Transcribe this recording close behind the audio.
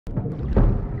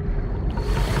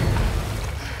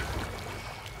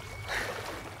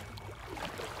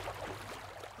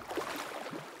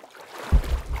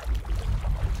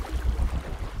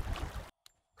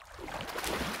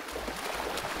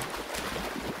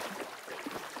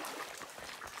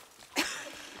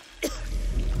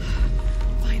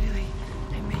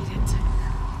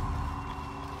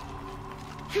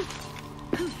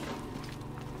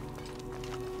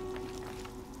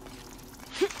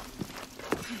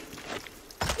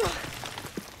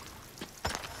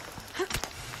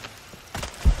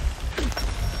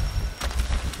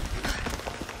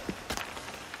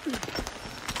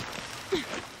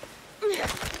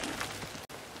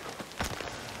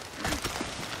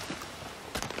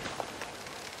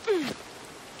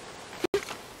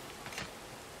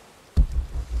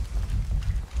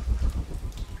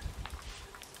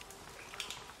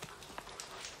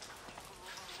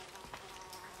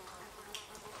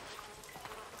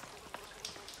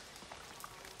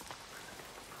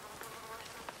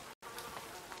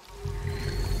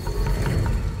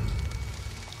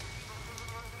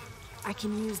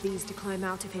can use these to climb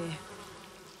out of here.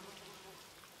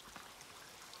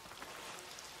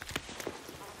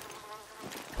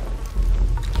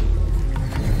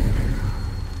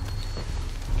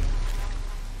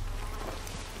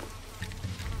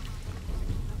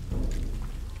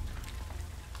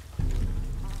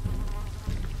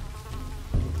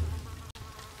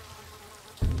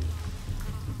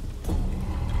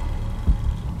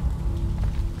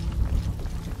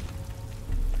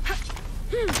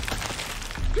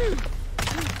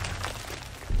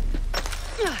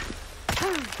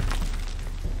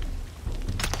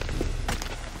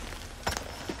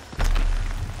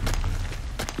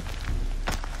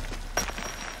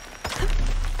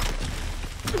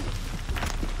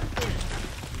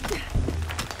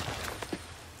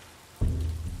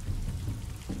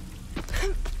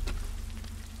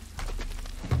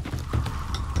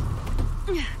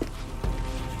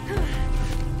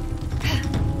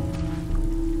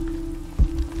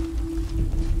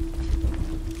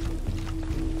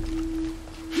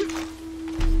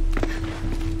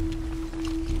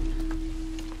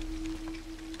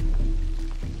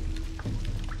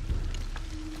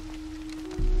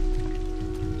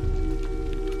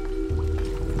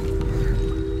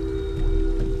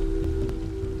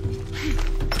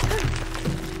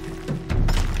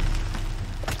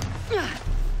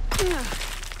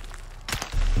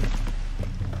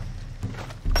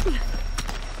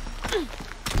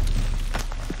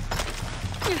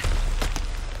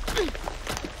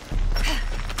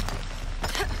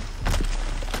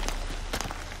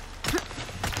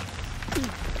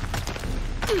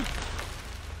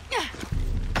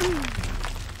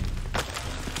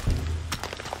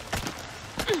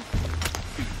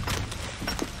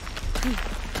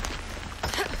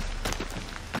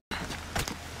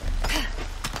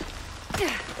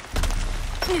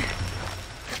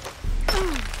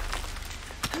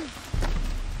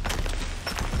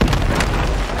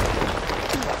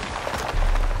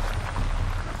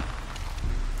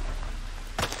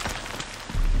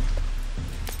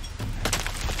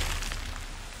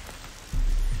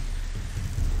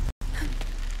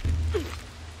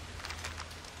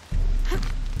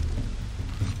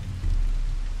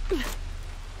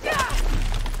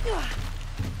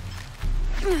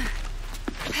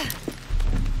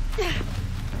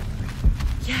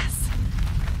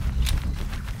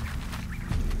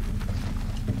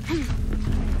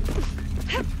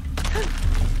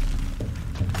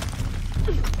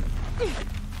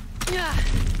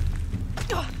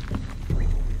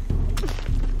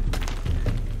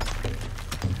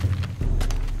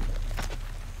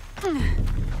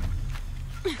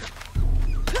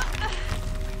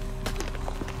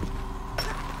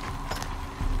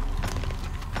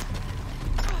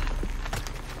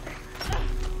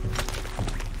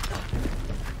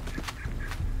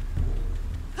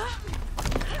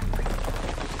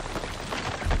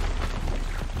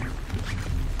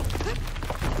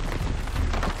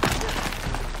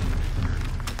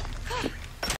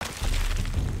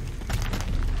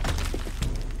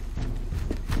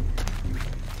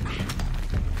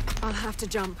 I'll have to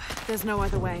jump. There's no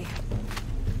other way.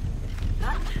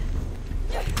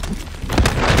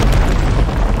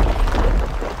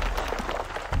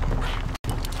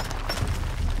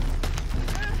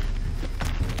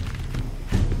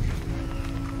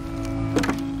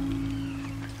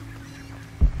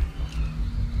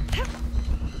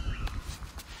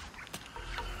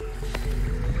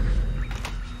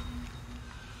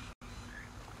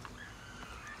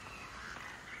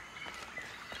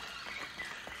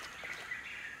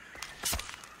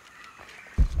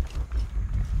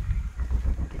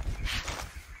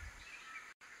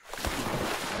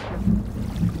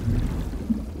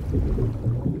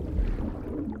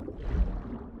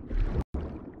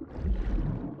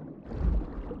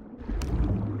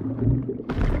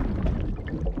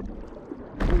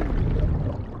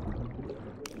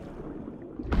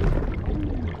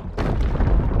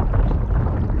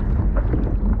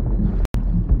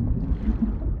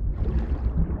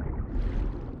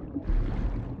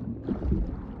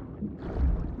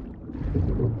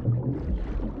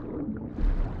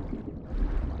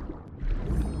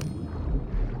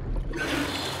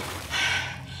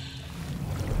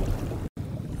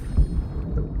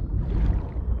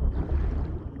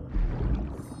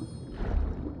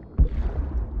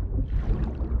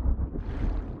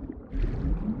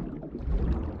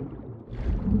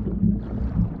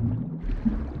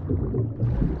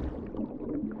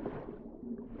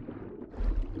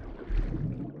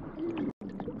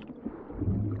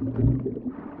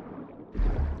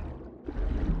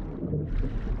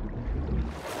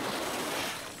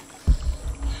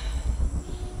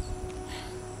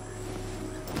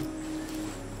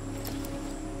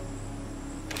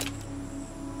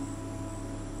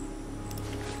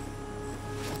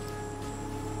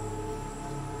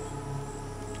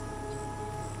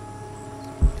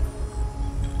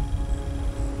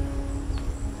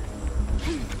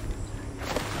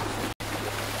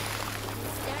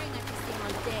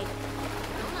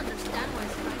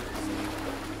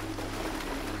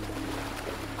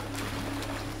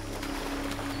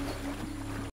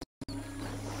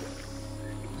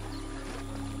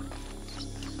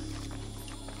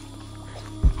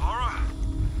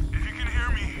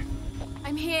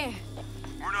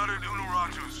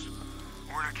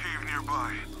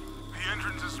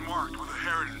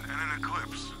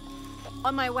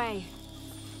 On my way.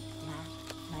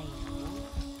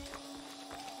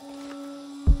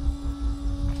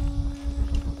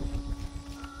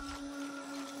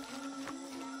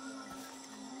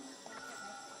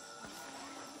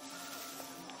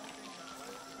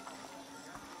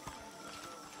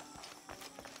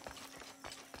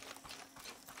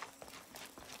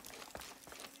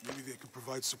 Maybe they could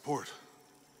provide support.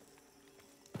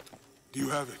 Do you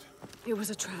have it? It was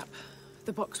a trap.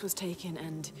 The box was taken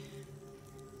and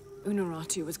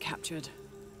Unuratu was captured.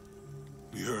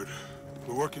 We heard.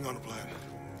 We're working on a plan.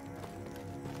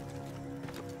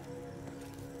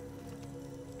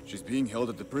 She's being held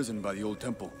at the prison by the old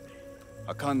temple.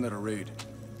 Hakan led a raid,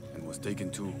 and was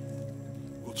taken too.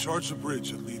 We'll charge the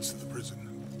bridge that leads to the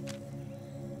prison.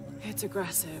 It's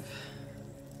aggressive.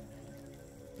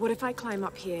 What if I climb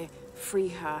up here, free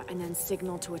her, and then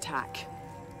signal to attack?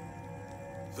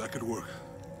 That could work.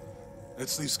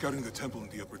 Let's leave scouting the temple in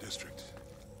the upper district.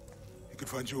 He could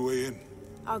find you a way in.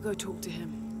 I'll go talk to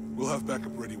him. We'll have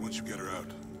backup ready once you get her out.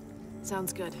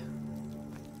 Sounds good.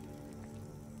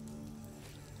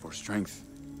 For strength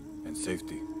and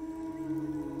safety.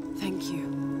 Thank you.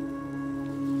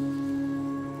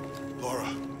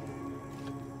 Lara.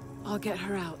 I'll get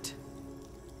her out.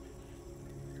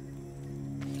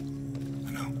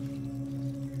 I know.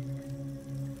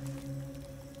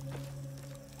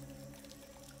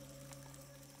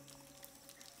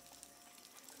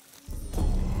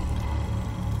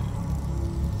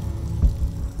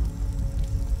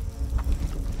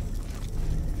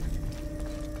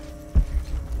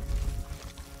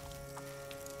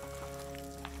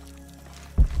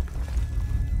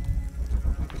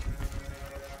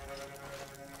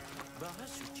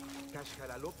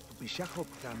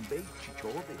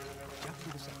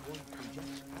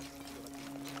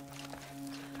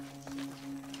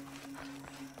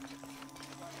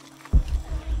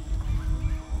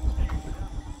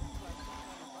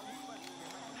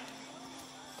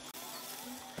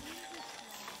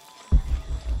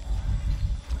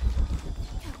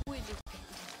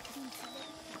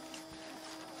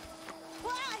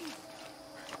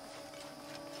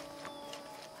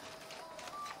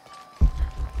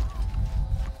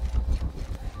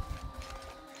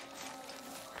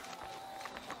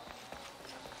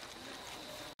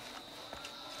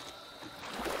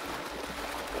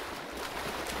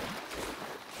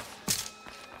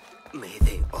 May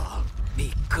they all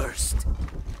be cursed.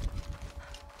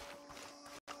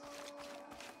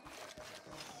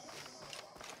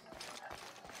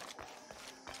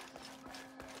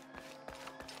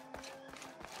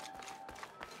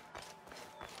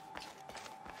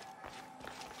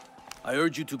 I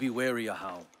urge you to be wary,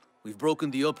 Ahau. We've broken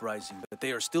the uprising, but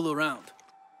they are still around.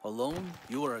 Alone,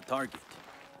 you are a target.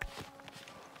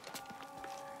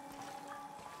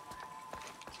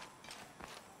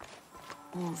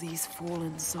 All these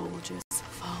fallen soldiers,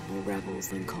 far more rebels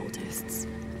than cultists.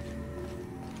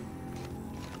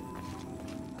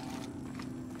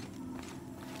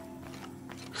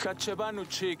 Hachebanu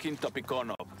chikin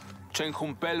topikonov.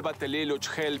 Chenjumpel batelilo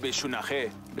chhel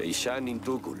beshunaje. Beishan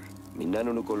intukul.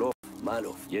 Minano nukolov.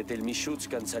 Malov. Yetel mishuts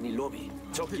kansanilobi.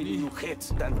 Chokili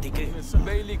nujet tantike.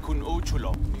 Beili kun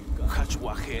uchulo.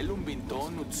 Hachwahel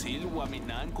binton utzil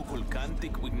waminan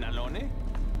kukulkantik wignalone.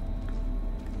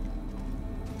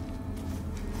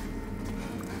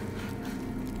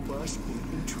 Mas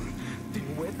punchul.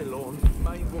 Tinuetelon.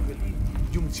 Mai vogeli.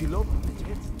 Jumchilov.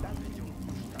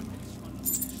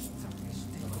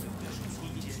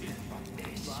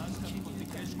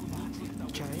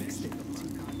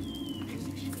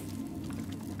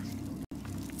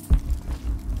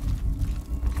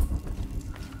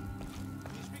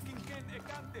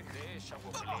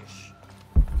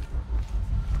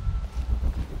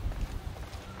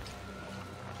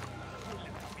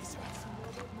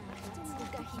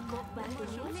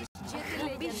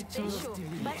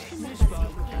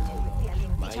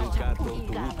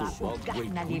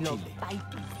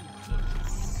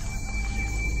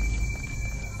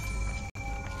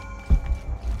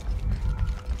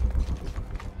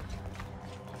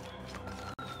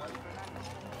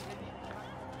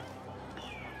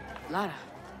 Lara,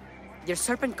 your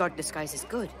serpent guard disguise is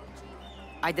good.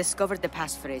 I discovered the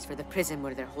passphrase for the prison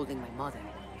where they're holding my mother.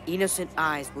 Innocent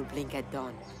eyes will blink at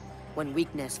dawn, when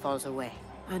weakness falls away.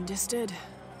 Understood.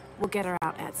 We'll get her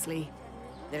out, Etzli.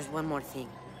 There's one more thing.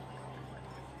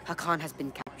 Hakan has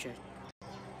been captured.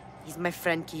 He's my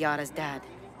friend Kiara's dad.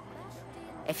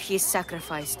 If he is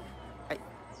sacrificed,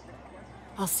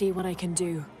 I'll see what I can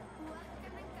do.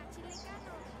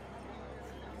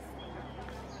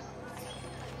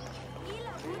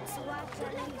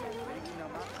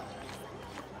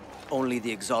 Only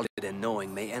the exalted and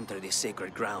knowing may enter this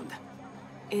sacred ground.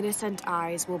 Innocent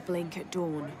eyes will blink at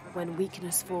dawn when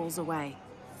weakness falls away.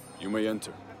 You may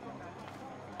enter.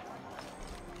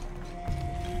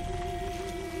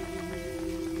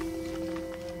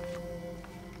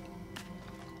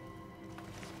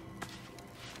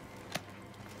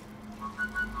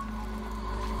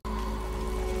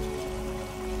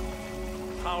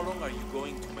 How long are you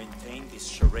going to maintain this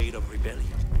charade of rebellion?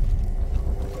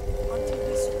 Until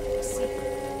we swear the secret,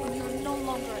 and you are no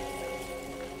longer a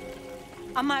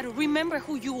threat. Amaro, remember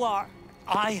who you are.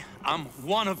 I am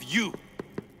one of you.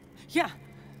 Yeah.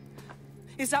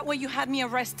 Is that why you had me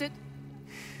arrested?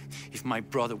 If my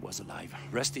brother was alive,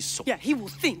 rest his soul. Yeah, he will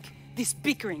think this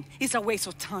bickering is a waste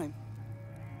of time.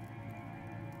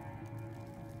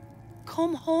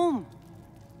 Come home.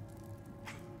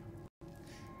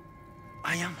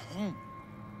 I am home.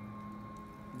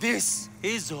 This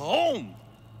is home.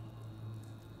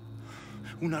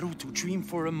 Unarutu, dream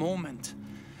for a moment.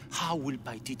 How will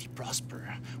Paititi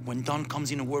prosper when dawn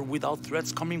comes in a world without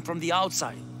threats coming from the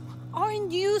outside?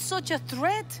 Aren't you such a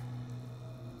threat?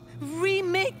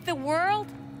 Remake the world?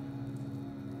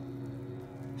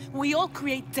 We all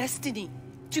create destiny,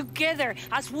 together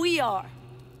as we are.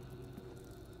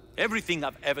 Everything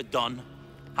I've ever done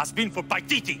has been for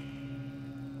Paititi.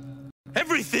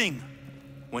 Everything!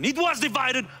 When it was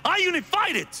divided, I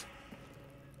unified it!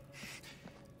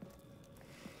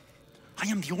 I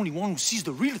am the only one who sees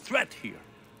the real threat here.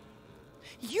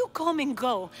 You come and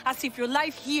go as if your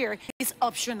life here is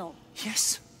optional.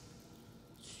 Yes.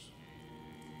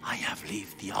 I have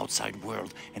lived the outside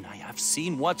world, and I have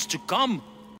seen what's to come.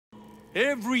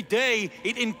 Every day,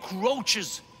 it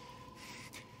encroaches.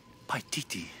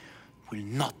 Paititi will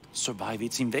not survive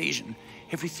its invasion.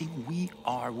 Everything we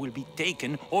are will be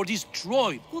taken or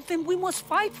destroyed. Well, then we must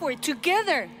fight for it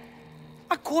together,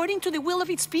 according to the will of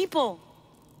its people.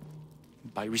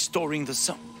 By restoring the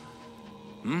sun.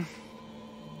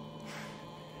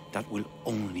 That will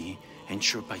only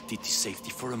ensure Paititi's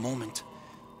safety for a moment.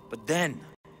 But then,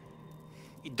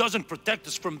 it doesn't protect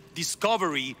us from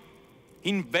discovery,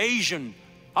 invasion.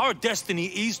 Our destiny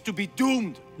is to be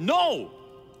doomed. No!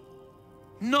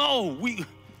 No,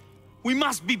 we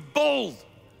must be bold,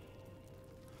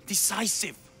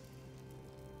 decisive.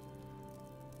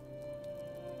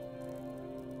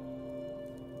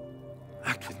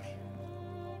 Act with me.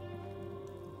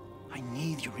 I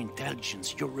need your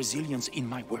intelligence, your resilience in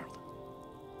my world.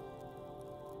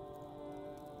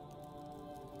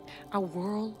 A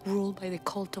world ruled by the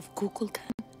cult of Kukulkan?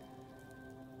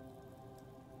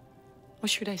 Or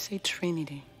should I say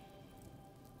Trinity?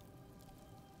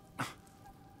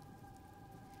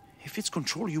 If it's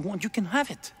control you want, you can have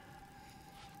it.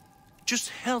 Just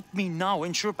help me now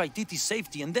ensure Paititi's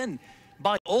safety, and then,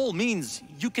 by all means,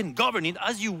 you can govern it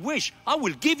as you wish. I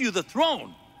will give you the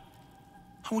throne.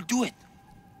 I will do it.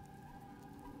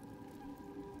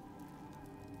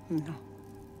 No.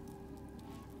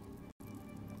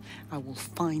 I will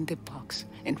find the box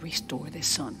and restore the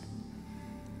sun.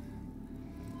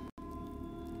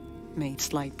 May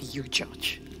its light be your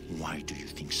judge. Why do you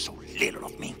think so little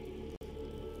of me?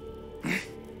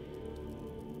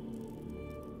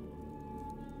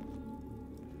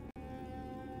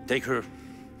 Take her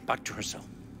back to her cell.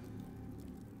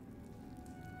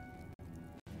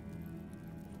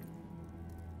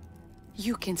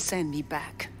 You can send me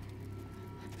back,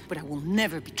 but I will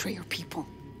never betray your people.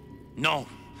 No,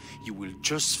 you will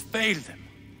just fail them.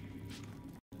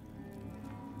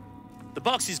 The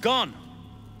box is gone.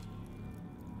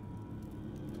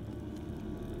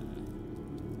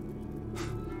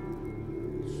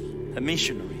 A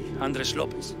missionary, Andres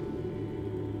Lopez.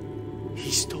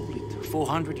 He stole it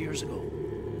 400 years ago.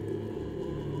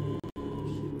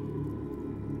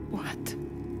 What?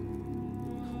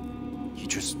 You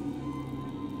just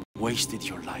wasted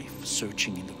your life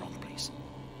searching in the wrong place.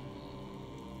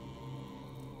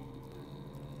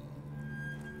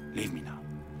 Leave me now.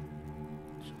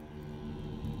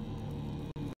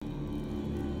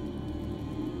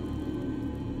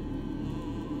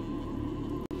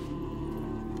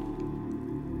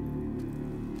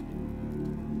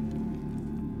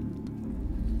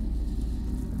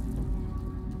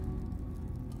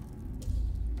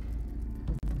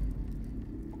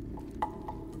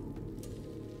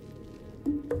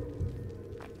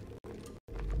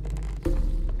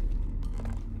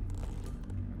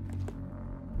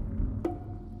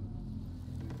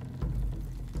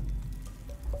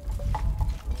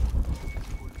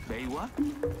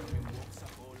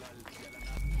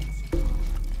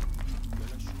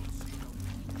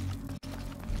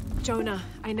 Jonah,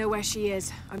 I know where she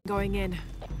is. I'm going in.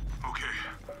 Okay,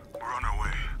 we're on our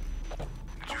way.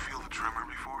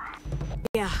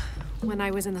 Yeah, when I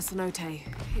was in the cenote,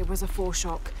 it was a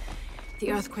foreshock.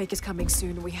 The earthquake is coming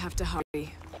soon, we have to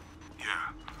hurry. Yeah.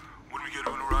 When we get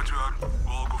Unuratu out, we'll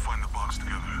all go find the box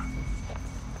together.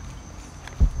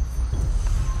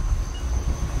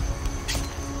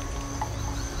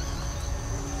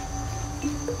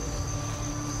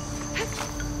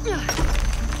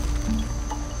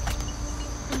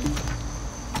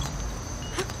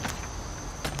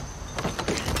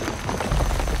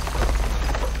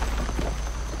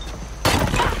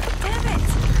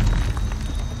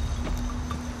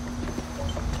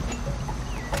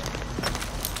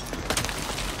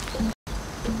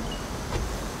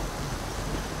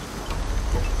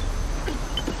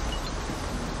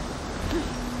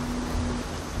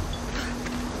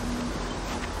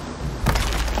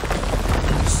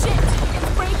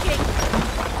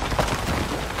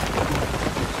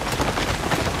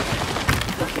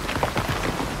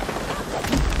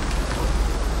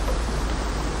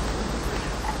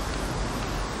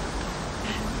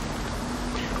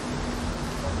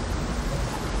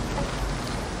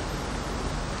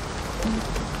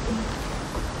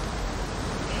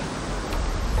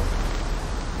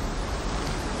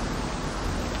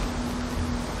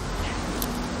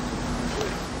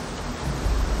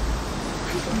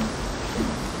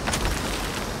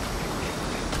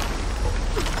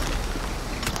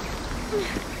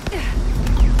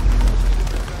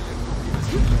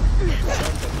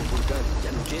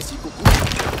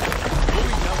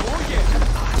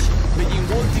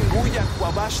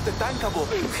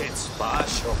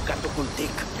 Hetspash o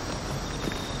katokultik.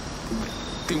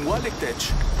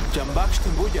 Tinwaliktech, jambak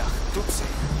timbuyach, tutsi.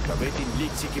 Kabetin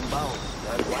liksi kimbao,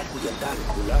 narwaku yandal,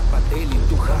 kulat pateli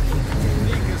tuhahi.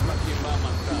 Nikes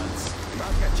makimaman tats.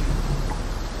 Makachi.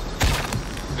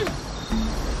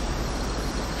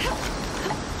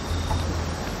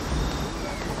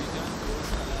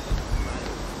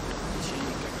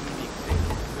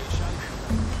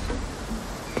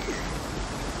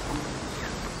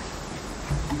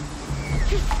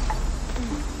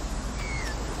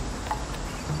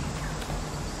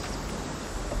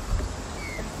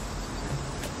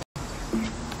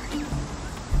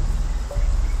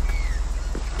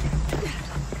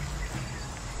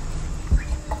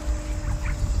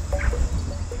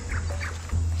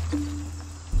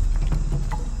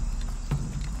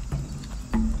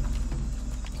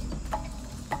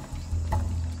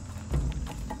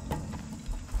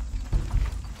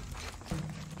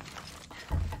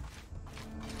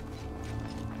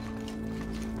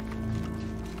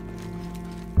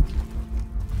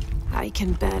 I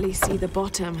can barely see the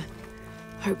bottom.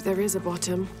 Hope there is a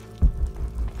bottom.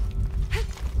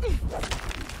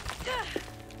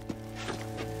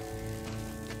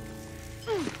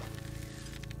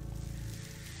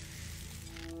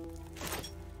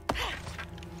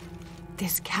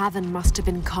 This cavern must have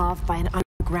been carved by an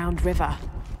underground river.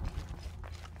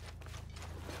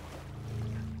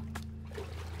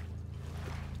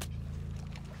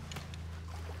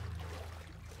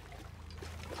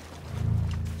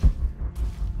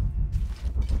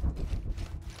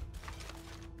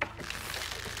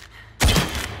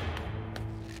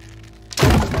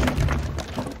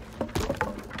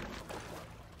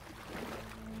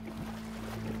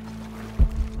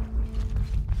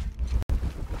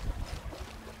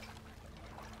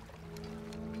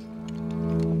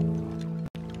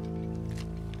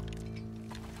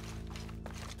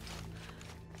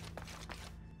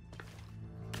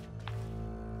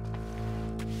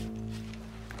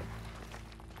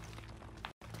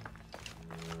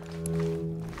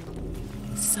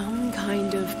 Some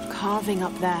kind of carving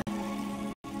up there.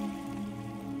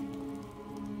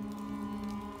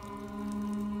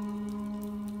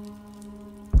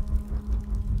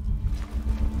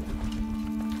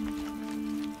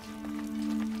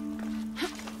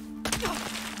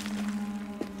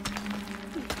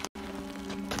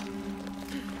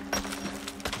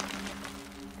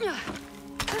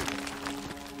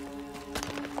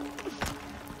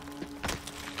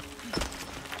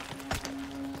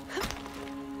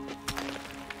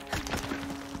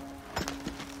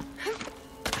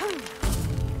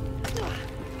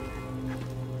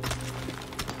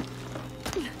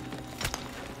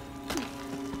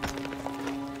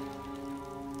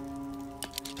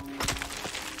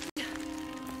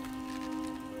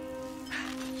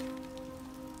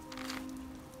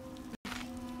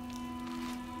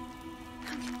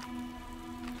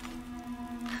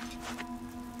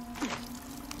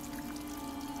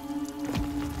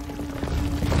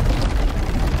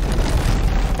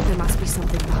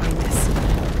 Something behind this.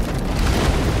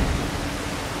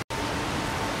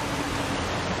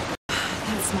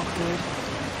 That's not good.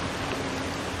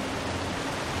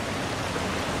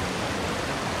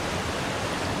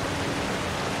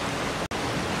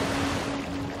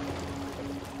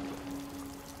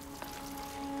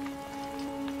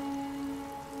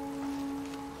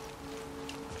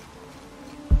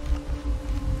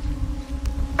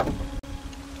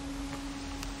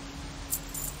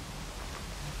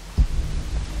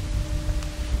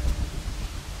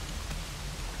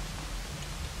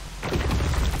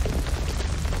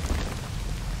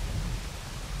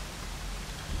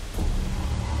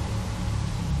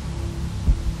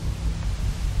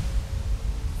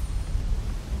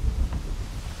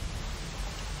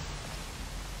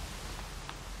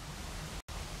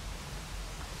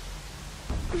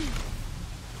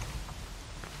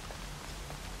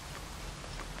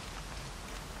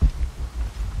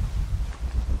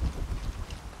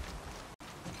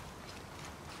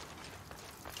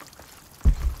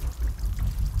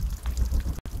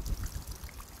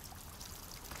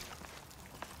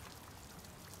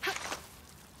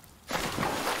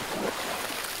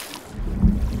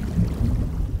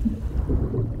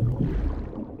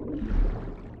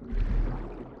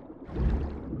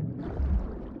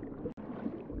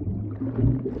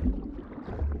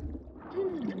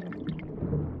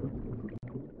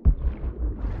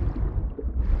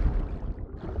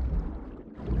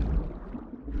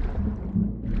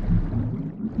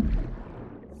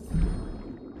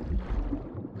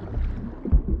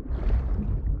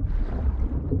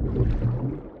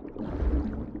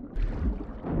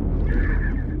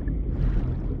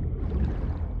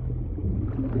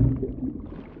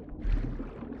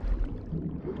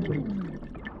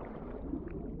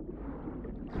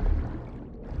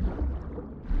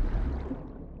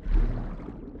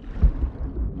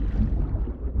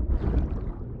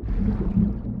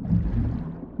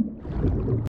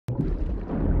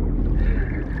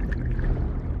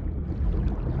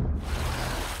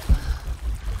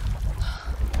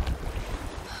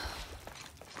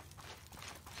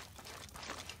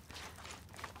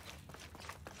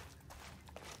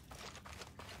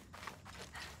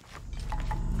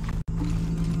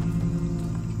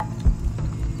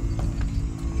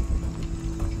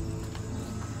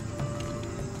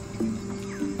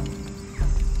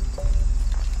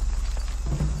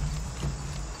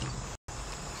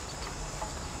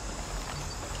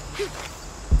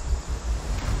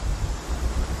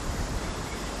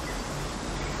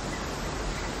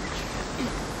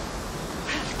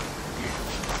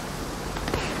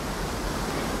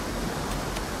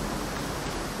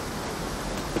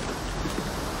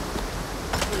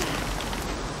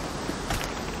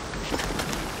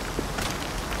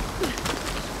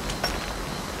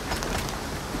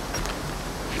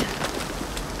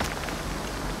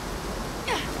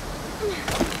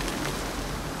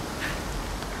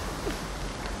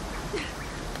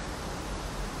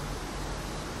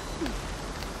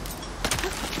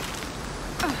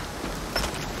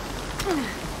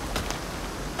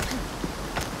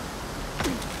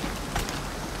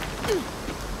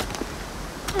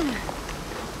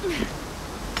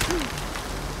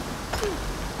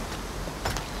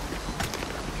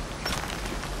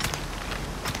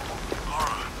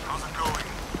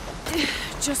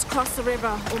 Just crossed the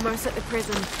river, almost at the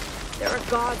prison. There are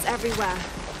guards everywhere.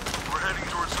 We're heading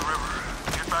towards the river.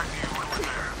 Get back to you when we're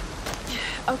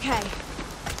there. Okay.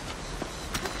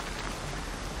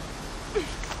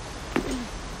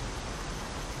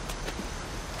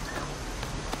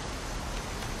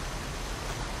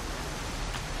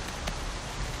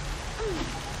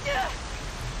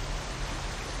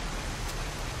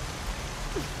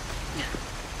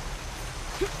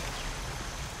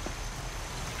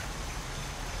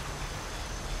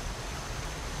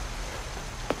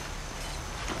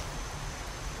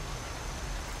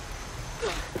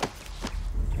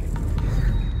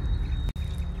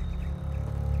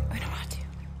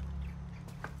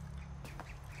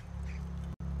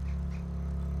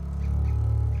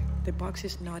 The box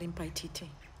is not in Paititi.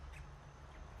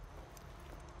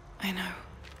 I know.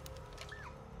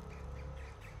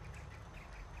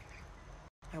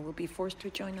 I will be forced to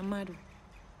join Amaru.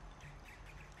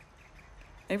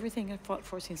 Everything I fought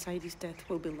for since Eidos' death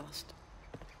will be lost.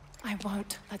 I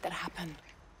won't let that happen.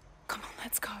 Come on,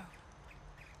 let's go.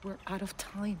 We're out of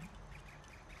time.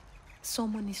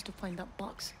 Someone needs to find that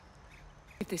box.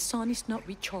 If the sun is not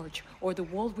recharged, or the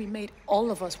world we made, all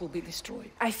of us will be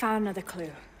destroyed. I found another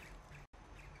clue.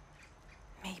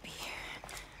 Maybe.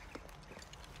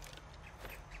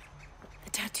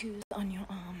 The tattoos on your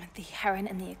arm, the heron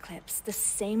and the eclipse, the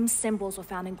same symbols were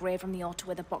found engraved on the altar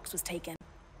where the box was taken.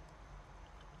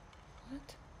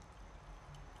 What?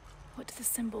 What do the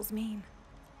symbols mean?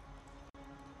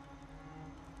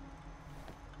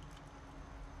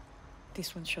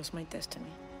 This one shows my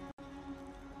destiny.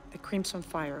 The crimson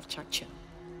fire of Chakcha.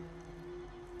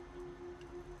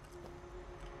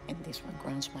 And this one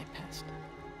grounds my past.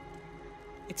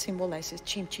 It symbolizes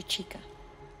Chimchichica,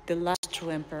 the last true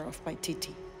emperor of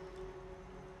Paititi.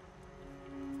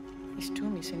 His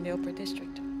tomb is in the upper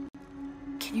district.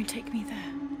 Can you take me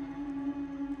there?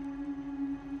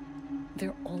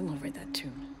 They're all over that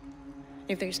tomb.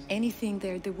 If there's anything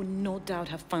there, they would no doubt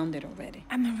have found it already.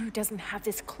 Amaru doesn't have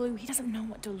this clue. He doesn't know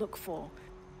what to look for.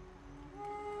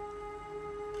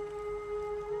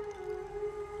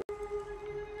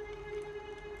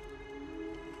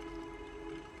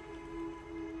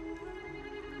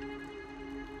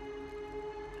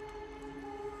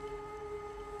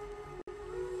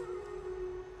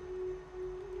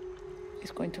 He's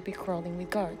going to be crawling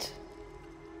with guards.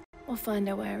 We'll find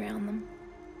our way around them.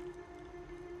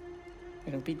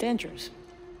 It'll be dangerous.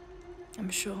 I'm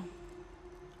sure.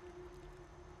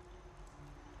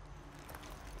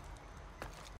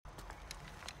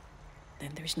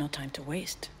 Then there's no time to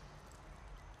waste.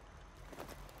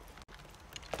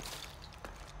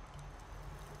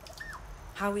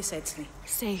 How is Edsley?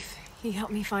 Safe. He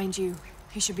helped me find you.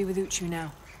 He should be with Uchu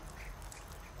now.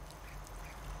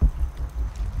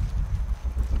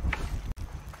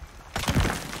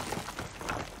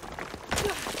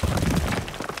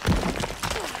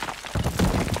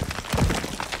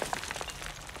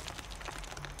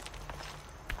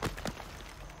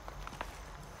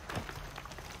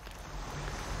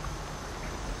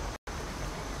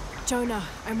 Jonah,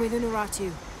 I'm with Unuratu.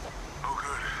 Oh,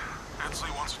 good. Ensley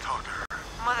wants to talk to her.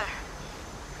 Mother,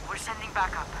 we're sending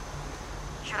backup.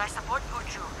 Should I support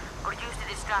Uchu or use the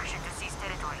distraction to seize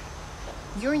territory?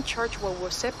 You're in charge while we're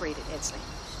separated, Edsley.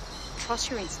 Trust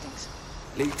your instincts.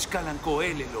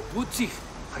 Leitskalankoele lo putsi,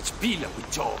 hachpila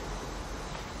with job.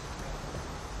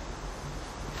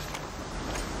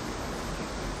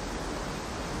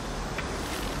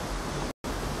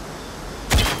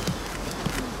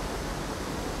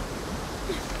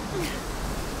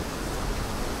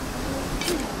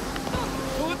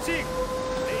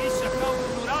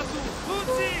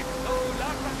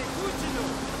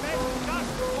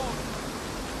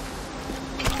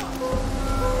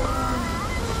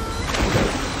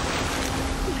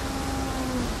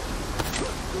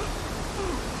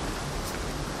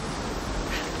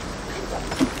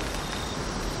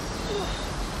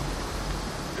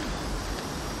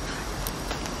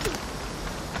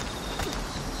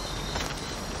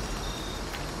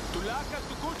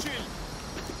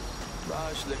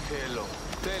 Bash lechelo,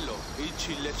 telo,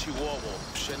 ichi lechi uovo,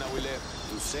 pshena wile,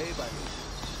 tu sebani.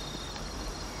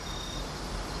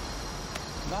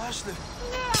 Bash le...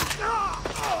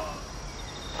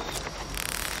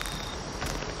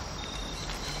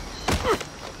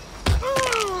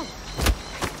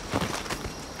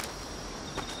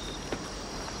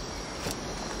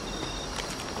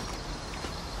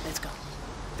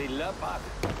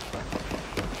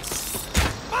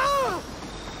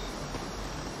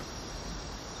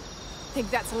 Think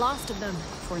that's the last of them.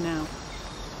 For now.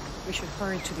 We should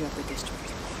hurry to the upper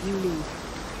district. You lead.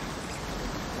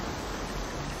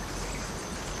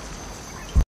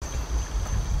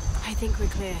 I think we're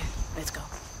clear. Let's go.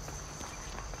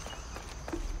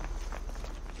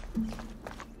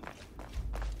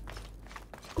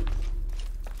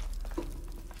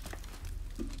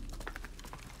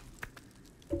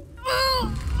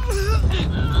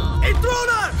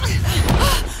 Intruder!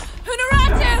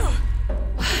 Unaratu!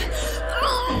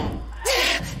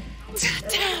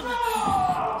 Damn!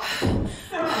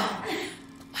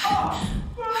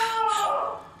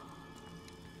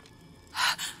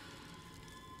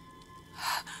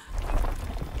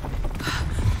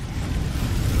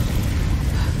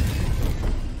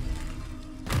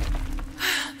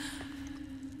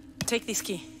 Take this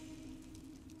key.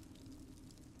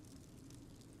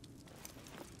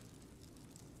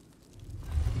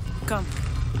 Come.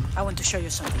 I want to show you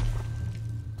something.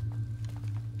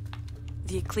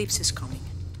 The eclipse is coming.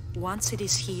 Once it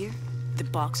is here, the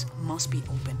box must be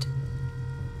opened.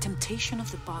 Temptation of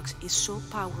the box is so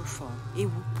powerful, it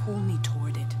will pull me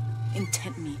toward it and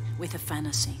tempt me with a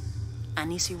fantasy.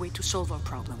 An easy way to solve our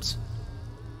problems.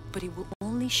 But it will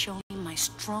only show me my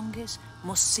strongest,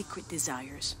 most secret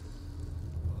desires.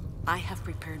 I have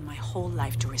prepared my whole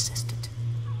life to resist it.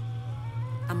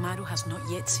 Amaru has not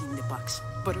yet seen the box,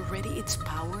 but already its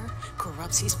power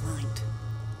corrupts his mind.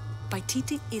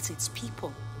 Paititi is its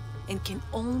people, and can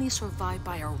only survive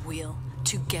by our will,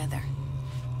 together.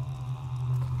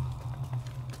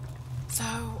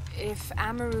 So, if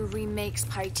Amaru remakes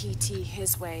Paititi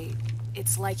his way,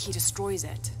 it's like he destroys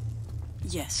it?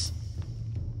 Yes.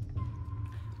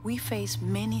 We face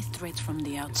many threats from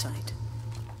the outside,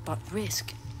 but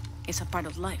risk is a part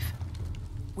of life.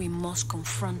 We must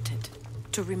confront it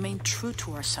to remain true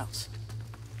to ourselves.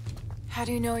 How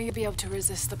do you know you'll be able to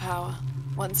resist the power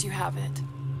once you have it?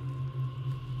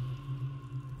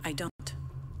 I don't.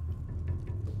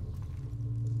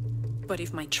 But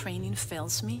if my training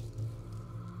fails me,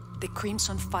 the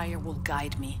Crimson Fire will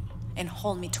guide me and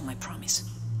hold me to my promise.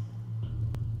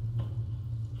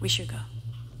 We should go.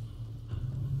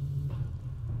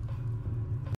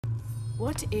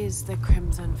 What is the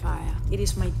Crimson Fire? It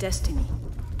is my destiny.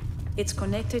 It's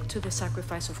connected to the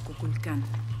sacrifice of Kukulkan.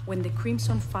 When the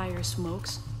Crimson Fire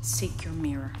smokes, seek your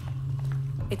mirror.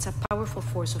 It's a powerful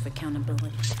force of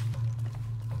accountability.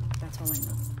 That's all I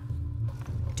know.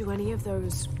 Do any of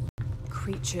those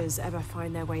creatures ever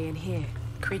find their way in here?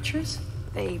 Creatures?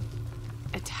 They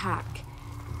attack.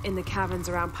 In the caverns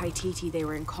around Paititi, they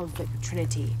were in conflict with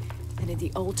Trinity. And at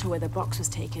the altar where the box was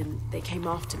taken, they came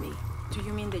after me. Do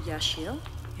you mean the Yashil?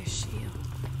 Yashil.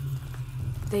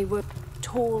 They were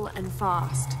tall and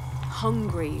fast,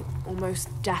 hungry, almost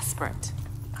desperate.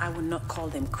 I would not call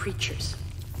them creatures.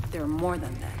 They're more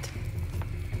than that.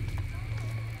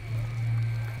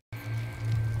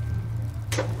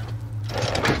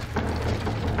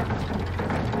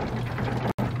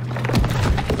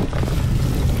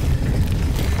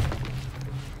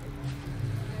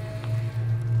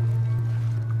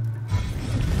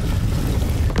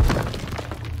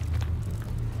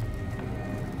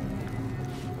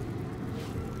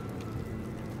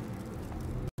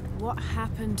 What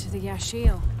happened to the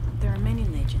Yashil? There are many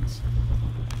legends.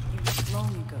 It was long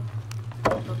ago,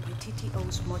 but Paititi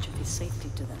owes much of his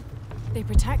safety to them. They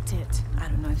protect it. I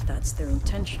don't know if that's their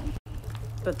intention,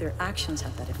 but their actions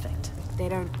have that effect. They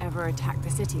don't ever attack the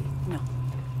city? No.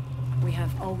 We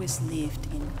have always lived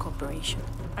in cooperation.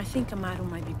 I think Amaru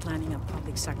might be planning a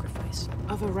public sacrifice.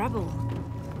 Of a rebel?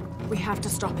 We have to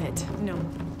stop it. No,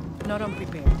 not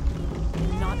unprepared.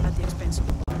 And not at the expense of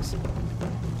the box.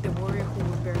 The warrior who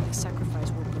will bear the sacrifice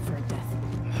will prefer death.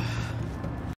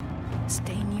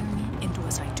 Stay near me and do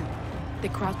as I do. The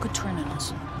crowd could turn on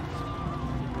us.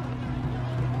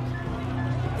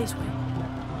 This way.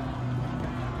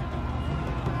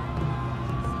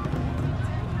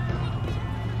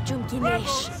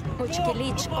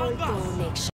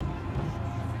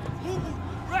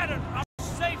 Rather our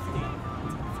safety,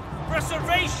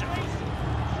 preservation.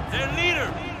 Their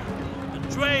leader, the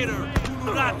traitor,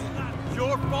 Rat,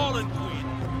 your fallen queen,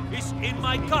 is in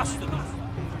my custody.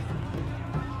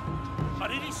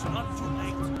 But it is not too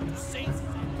late to save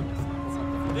them.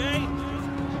 Today,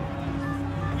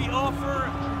 we offer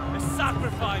a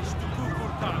sacrifice to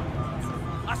Kukulkan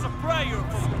as a prayer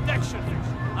for protection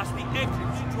as the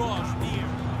eclipse draws near.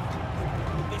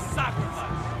 This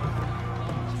sacrifice,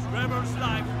 Trevor's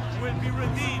life will be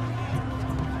redeemed.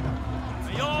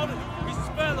 May all his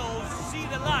fellows see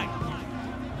the light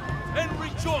and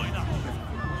rejoin us.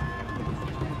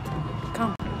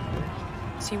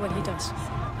 See what he does.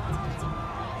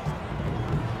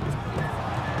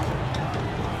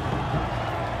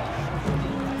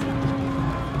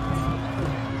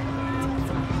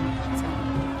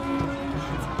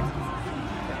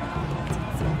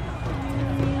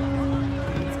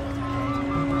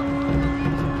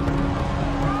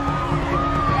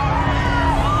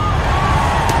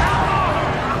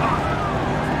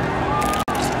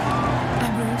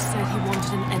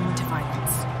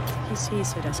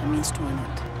 Sees it as a means to an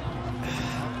end.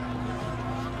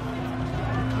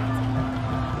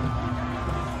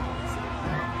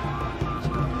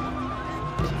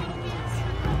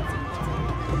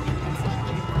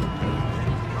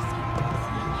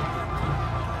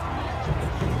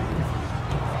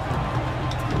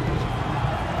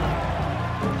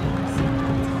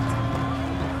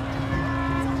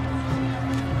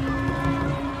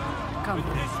 Come.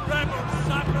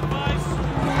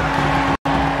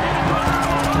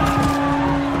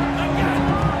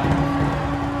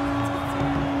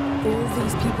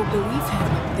 Believe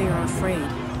him. They are afraid,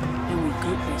 and with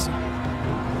good reason.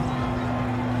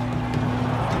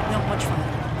 Not much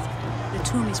further. The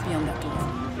tomb is beyond that door.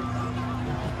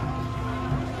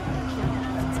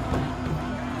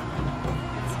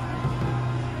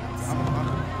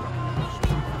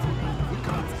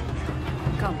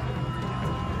 Come.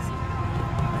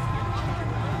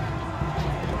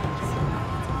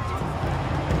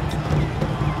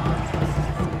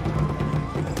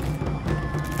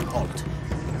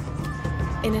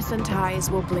 Innocent eyes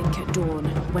will blink at dawn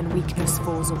when weakness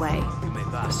falls away. You may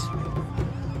pass.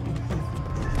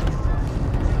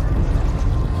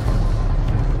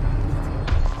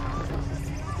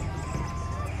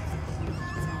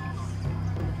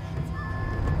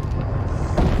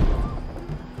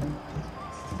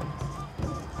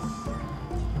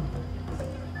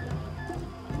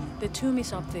 The tomb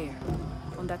is up there,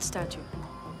 on that statue.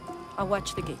 I'll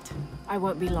watch the gate. I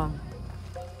won't be long.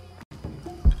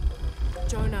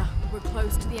 Jonah, we're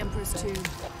close to the Emperor's tomb.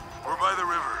 We're by the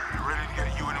river, ready to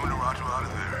get you and Unuratu out of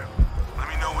there. Let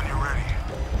me know when you're ready.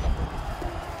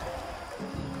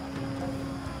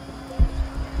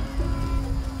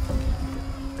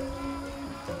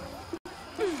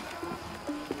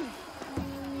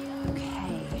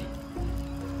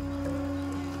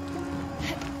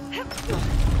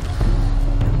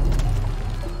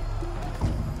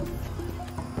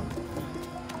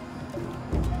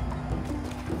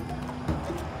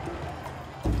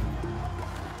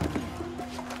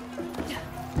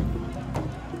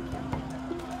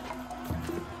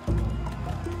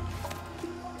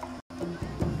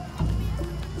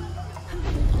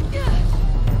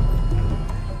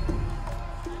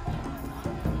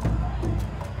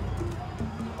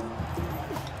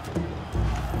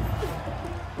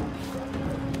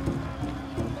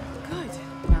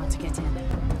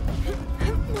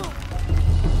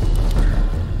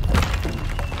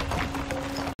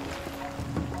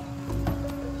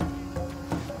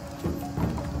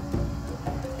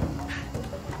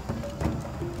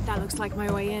 Looks like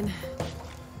my way in.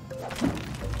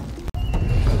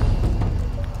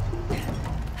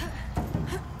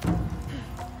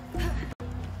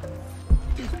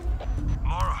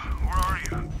 Lara, where are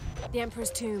you? The Emperor's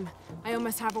tomb. I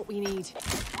almost have what we need.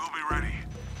 We'll be ready.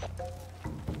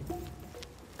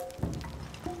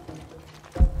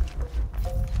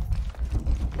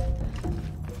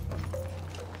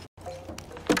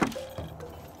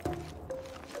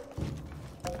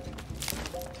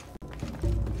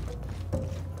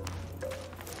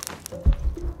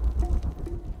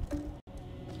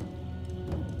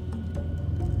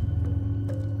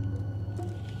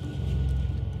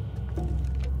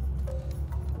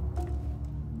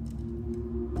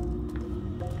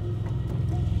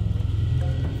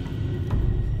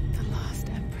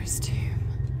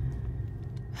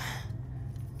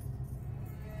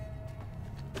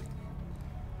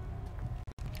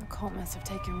 Must have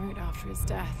taken root after his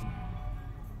death.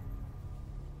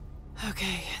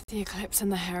 Okay, the eclipse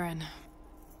and the heron.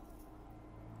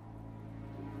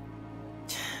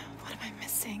 What am I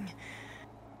missing?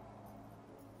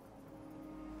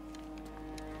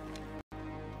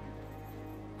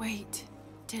 Wait,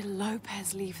 did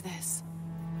Lopez leave this?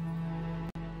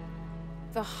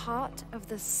 The heart of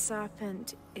the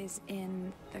serpent is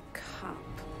in the cup.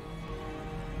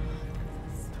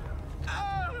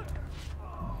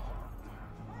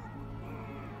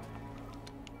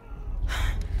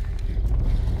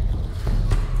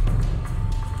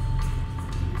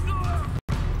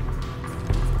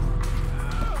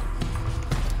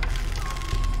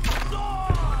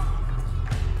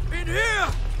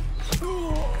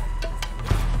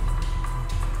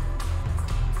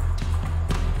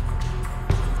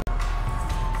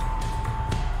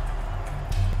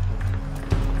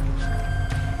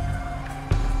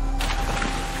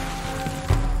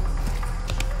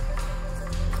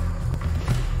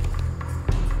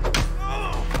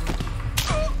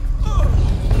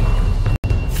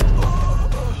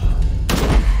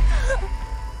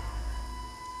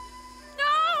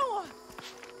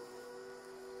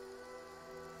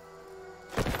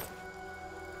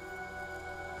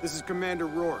 This is Commander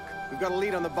Rourke. We've got a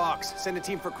lead on the box. Send a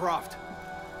team for Croft.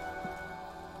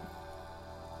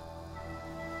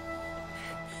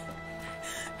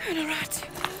 You're a rat.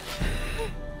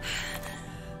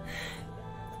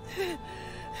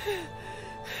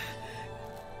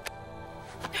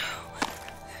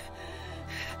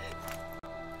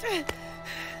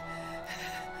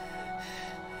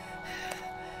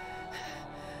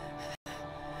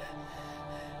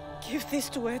 Give this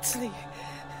to Edsley.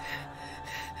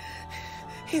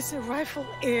 He's a rightful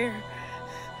heir.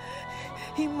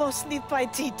 He must lead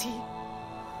Paititi.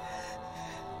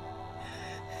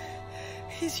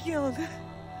 He's young,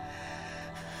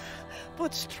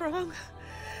 but strong.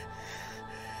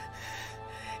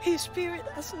 His spirit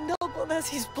as noble as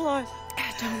his blood.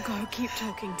 Don't go. Keep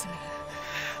talking to me.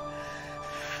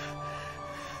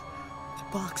 The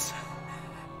box.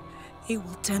 It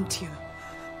will tempt you.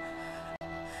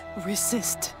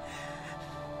 Resist.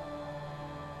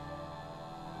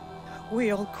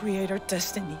 We all create our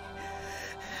destiny.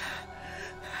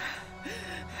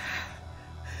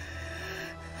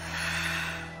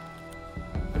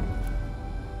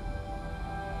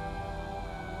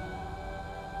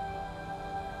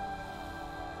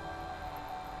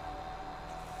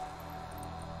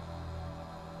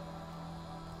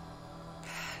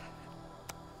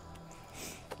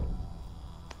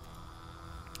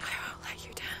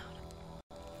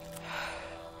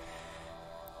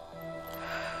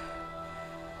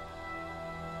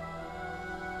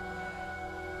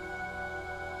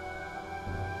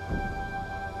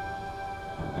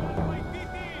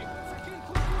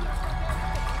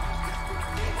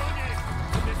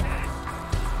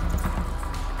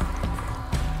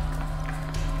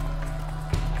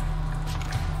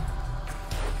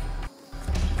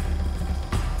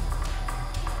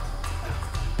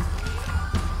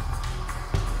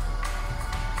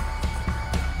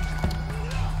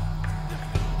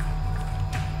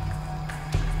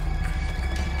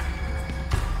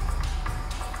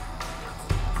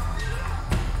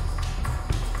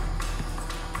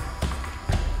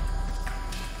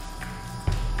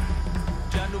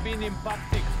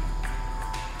 Impacting.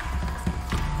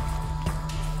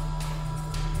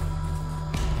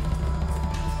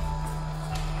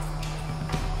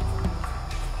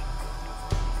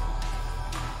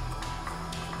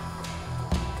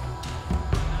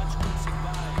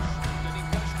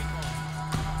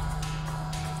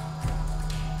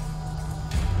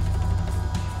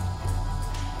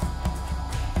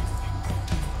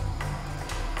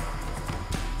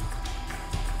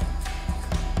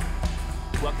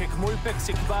 Mulpek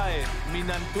sikbae,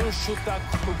 minantu shutak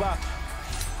kubak.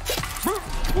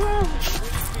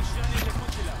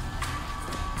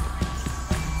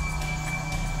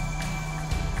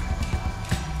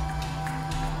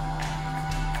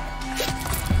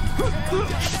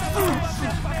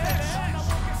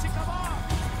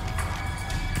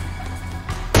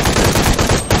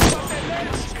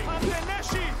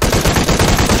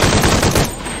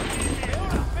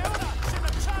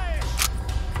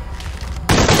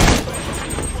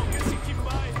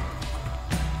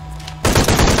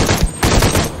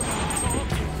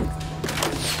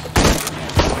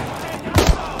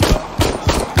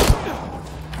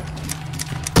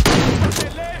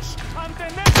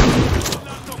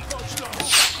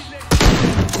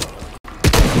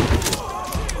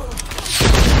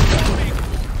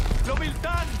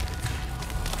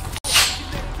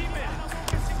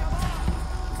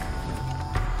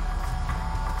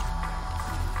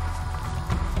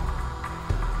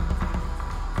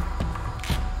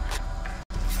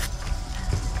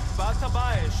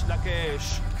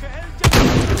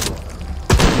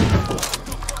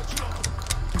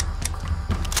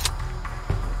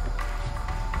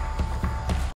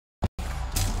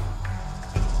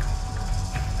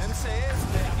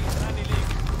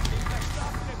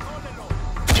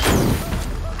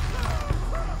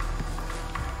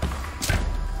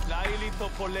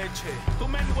 Leche. Tu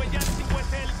men huellan si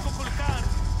huetel kukulkan.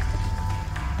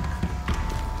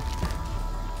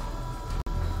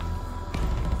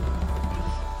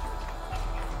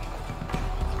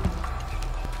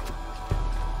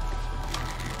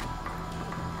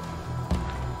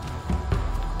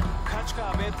 Kachka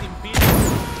abet impide.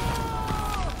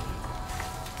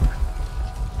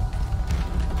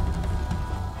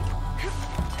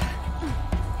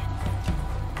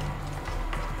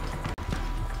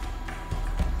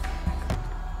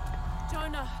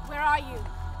 Where are you?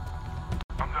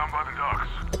 I'm down by the docks.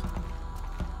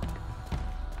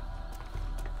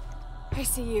 I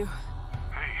see you.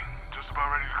 Hey, just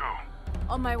about ready to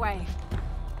go. On my way.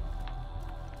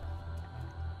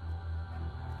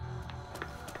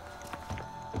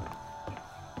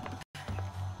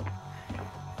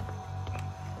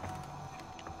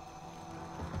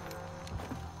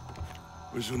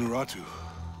 Where's Unuratu?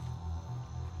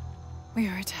 We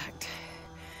were attacked.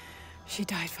 She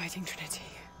died fighting Trinity.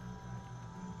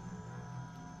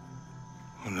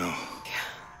 Oh no.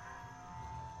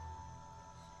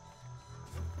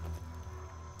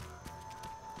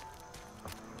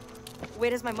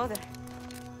 Where is my mother?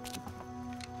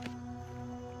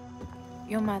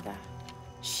 Your mother.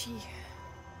 She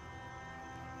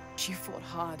fought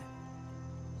hard.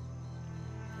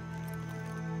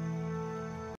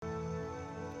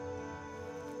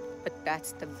 But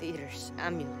that's the leader's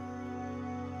amulet.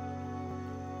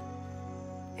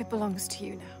 It belongs to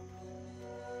you now.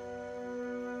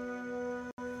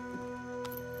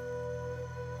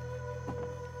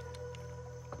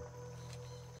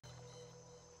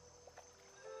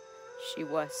 She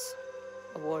was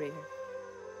a warrior.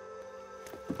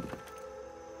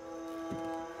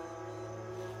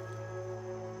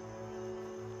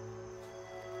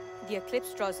 The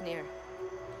eclipse draws near.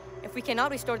 If we cannot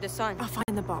restore the sun... I'll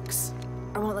find the box.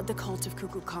 I won't let the cult of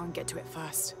Kukulkan Khan get to it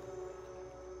first.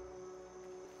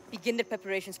 Begin the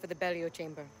preparations for the burial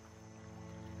chamber.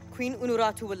 Queen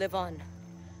Unuratu will live on,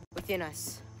 within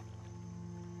us.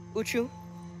 Uchu,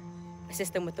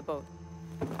 assist them with the boat.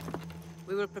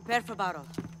 We will prepare for battle.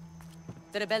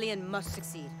 The rebellion must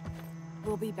succeed.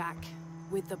 We'll be back,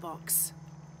 with the box.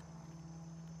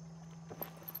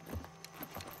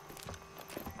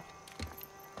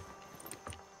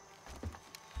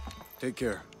 Take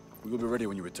care. We will be ready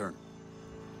when you return.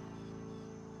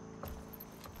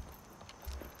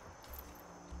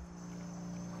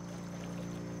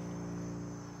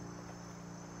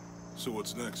 So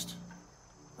what's next?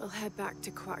 We'll head back to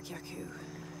Kwakyaku,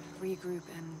 regroup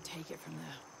and take it from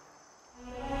there.